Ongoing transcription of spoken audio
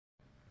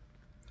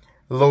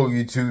Hello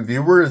YouTube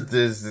viewers,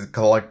 this is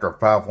Collector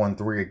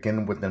 513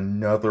 again with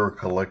another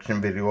collection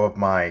video of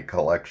my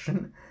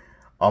collection.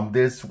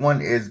 This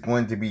one is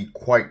going to be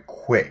quite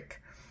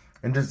quick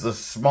and just a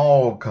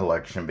small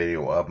collection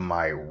video of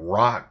my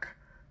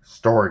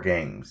Rockstar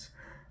games.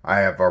 I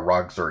have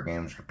Rockstar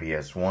games for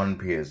PS1,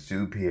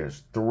 PS2,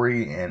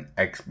 PS3, and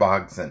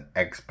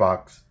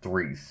Xbox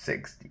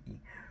 360.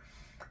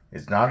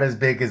 It's not as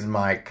big as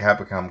my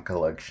Capcom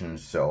collection,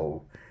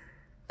 so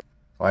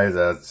as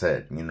I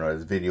said,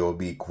 this video will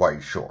be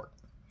quite short.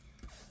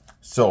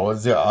 So,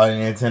 it's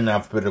in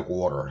alphabetical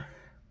order.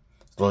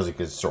 So, let's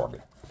get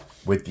started.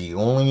 With the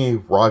only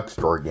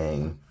Rockstar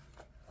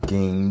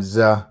games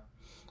I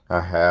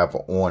have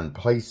on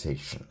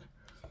PlayStation.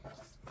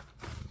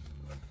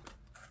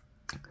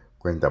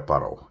 Grand Theft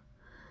Auto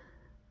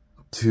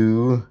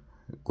 2,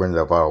 Grand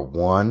Theft Auto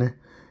 1,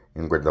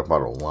 and Grand Theft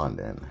Auto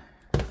London.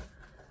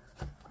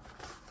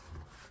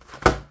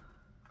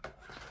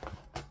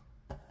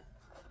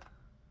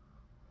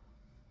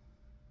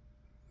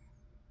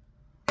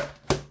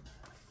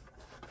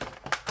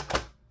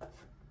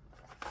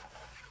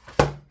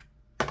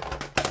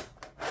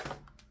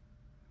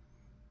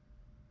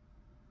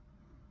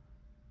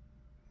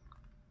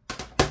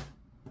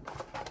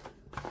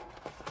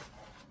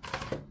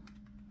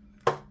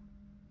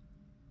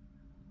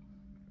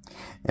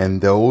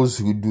 And those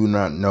who do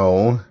not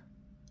know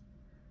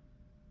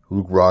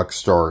who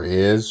Rockstar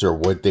is or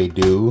what they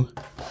do,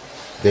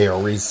 they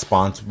are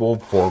responsible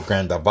for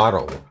Grand Theft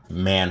Auto,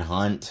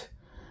 Manhunt,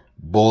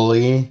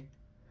 Bully,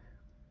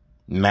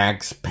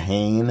 Max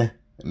Payne,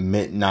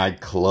 Midnight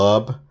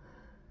Club,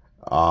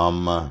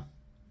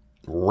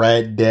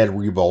 Red Dead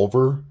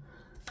Revolver.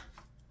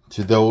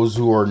 To those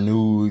who are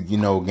new,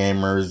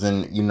 gamers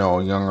and,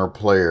 younger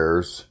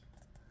players,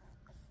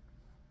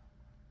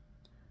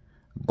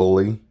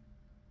 Bully.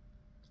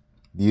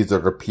 These are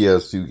the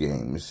PS2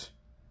 games,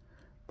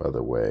 by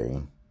the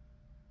way.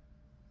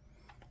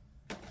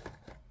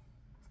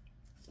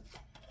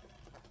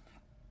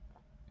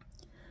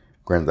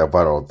 Grand Theft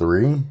Auto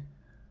 3.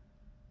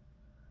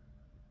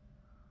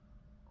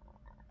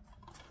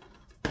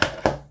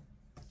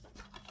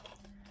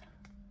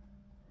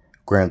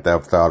 Grand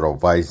Theft Auto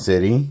Vice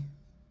City.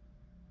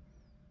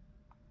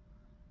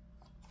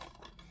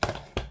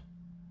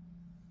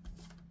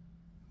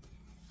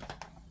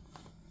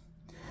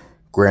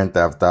 Grand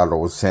Theft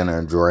Auto San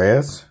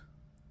Andreas.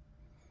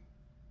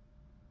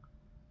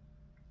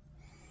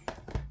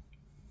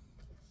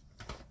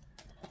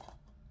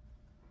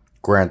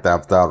 Grand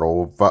Theft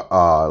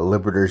Auto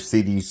Liberty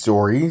City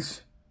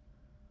Stories.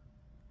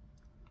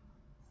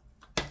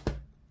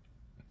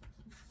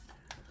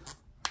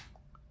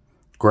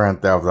 Grand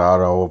Theft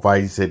Auto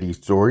Vice City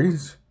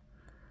Stories.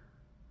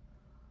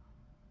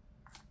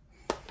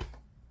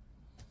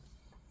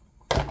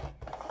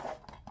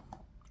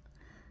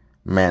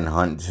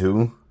 Manhunt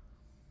 2.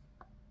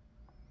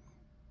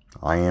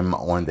 I am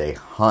on the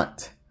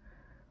hunt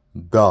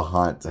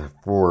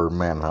for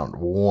Manhunt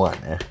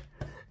 1.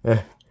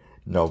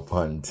 No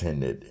pun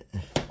intended.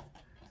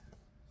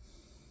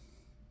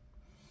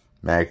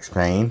 Max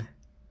Payne.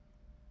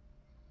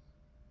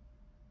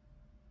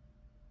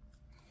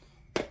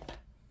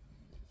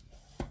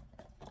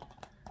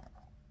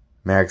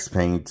 Max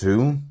Payne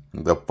 2.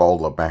 The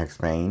Fall of Max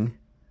Payne.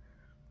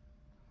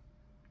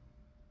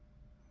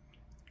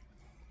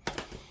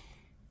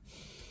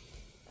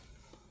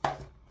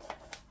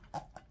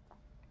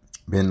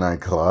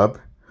 Midnight Club,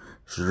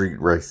 Street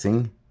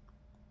Racing,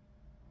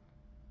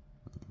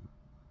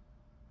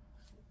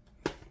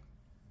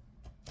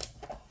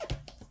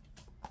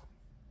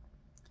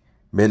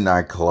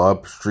 Midnight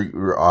Club,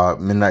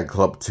 Midnight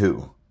Club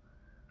 2,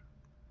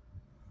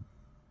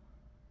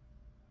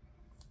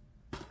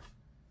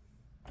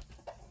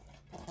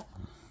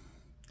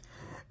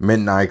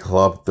 Midnight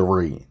Club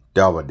 3,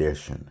 Dub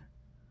Edition.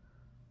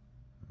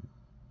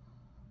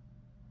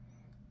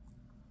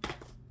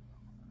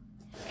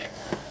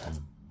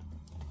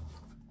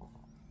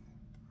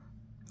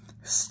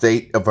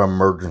 State of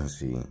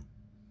Emergency.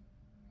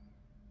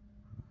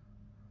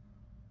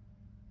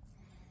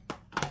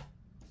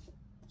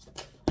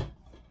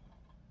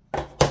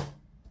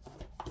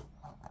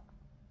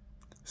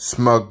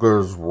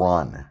 Smuggler's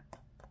Run.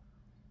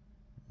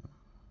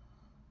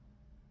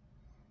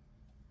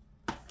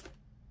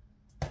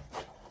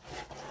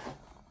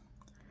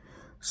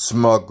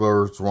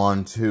 Smuggler's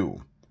Run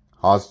 2,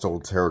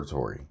 Hostile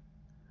Territory.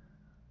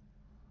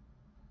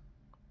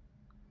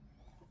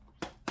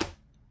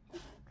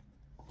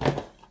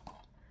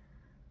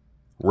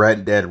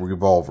 Red Dead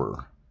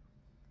Revolver.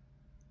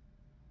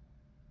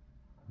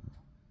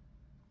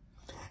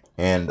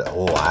 And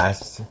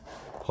last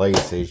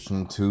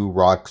PlayStation 2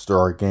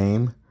 Rockstar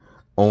game,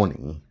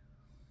 Oni.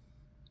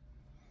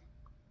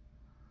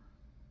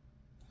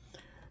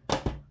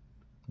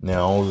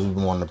 Now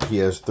we on the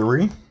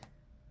PS3.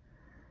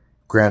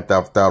 Grand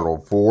Theft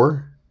Auto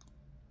 4.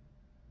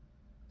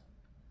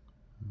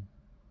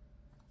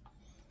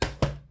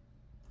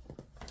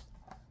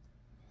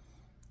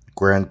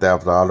 Grand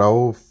Theft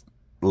Auto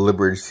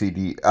Liberty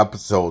City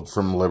episodes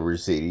from Liberty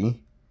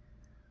City.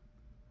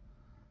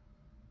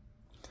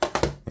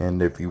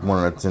 And if you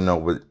wanted to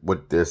know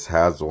what this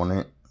has on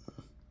it,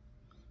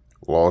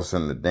 Lost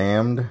and the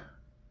Damned,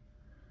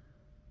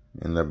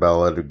 and the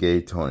Ballad of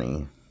Gay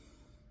Tony.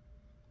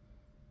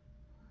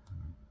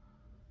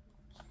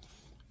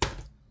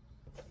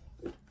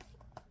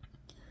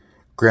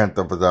 Grand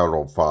Theft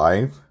Auto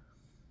 5.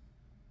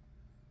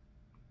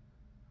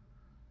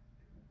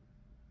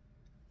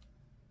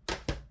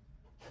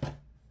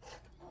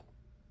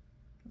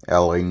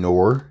 LA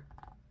Noire.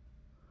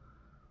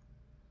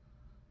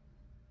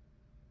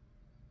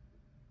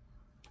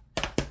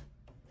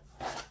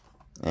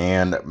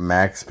 And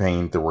Max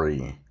Payne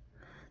 3.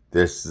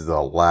 This is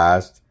the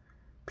last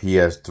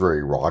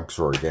PS3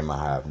 Rockstar game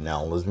I have.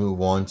 Now let's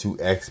move on to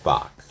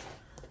Xbox.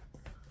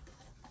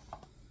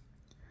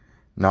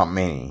 Not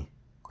many.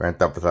 Grand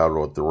Theft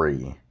Auto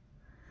 3.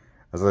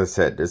 As I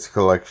said, this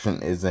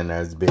collection isn't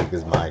as big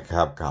as my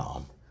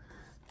Capcom.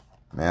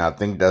 Man, I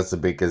think that's the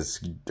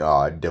biggest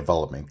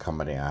development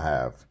company I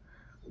have.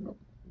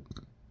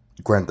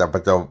 Grand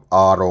Theft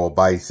Auto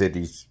Vice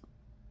City.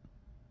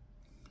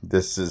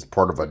 This is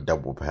part of a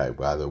double pack,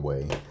 by the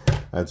way.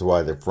 That's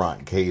why the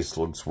front case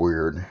looks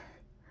weird.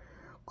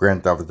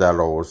 Grand Theft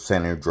Auto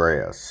San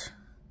Andreas.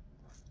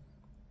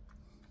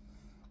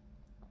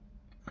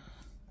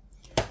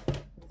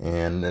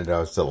 And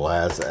that's the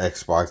last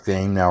Xbox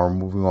game. Now we're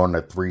moving on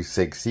to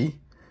 360.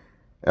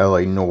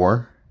 LA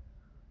Noire.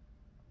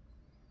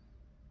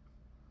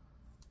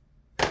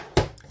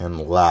 And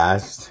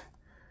last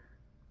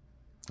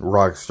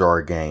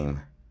Rockstar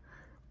game.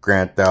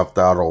 Grand Theft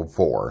Auto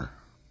 4.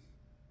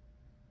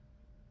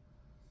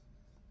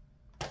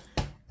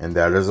 And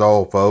that is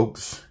all,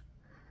 folks.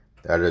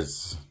 That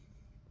is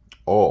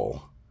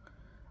all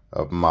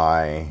of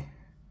my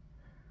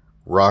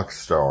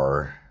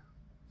Rockstar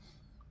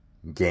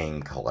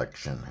game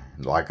collection.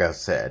 Like I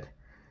said,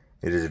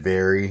 it is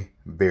very,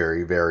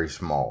 very, very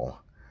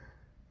small.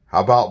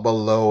 How about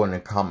below in the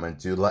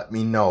comments, you let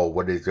me know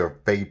what is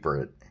your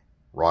favorite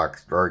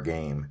Rockstar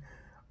game.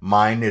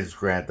 Mine is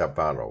Grand Theft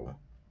Auto.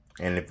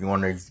 And if you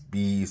want to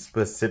be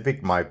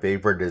specific, my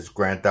favorite is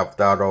Grand Theft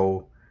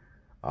Auto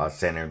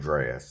San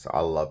Andreas. I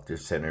love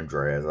this San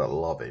Andreas. I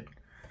love it.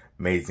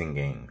 Amazing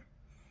game.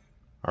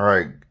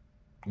 Alright,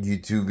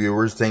 YouTube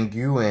viewers, thank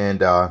you.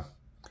 And I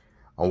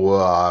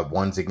will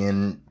once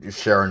again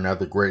share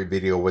another great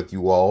video with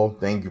you all.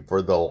 Thank you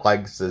for the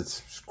likes, the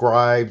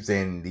subscribes,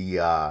 and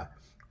the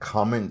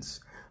comments.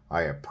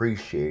 I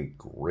appreciate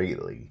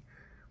greatly.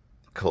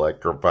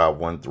 Collector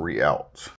 513 out.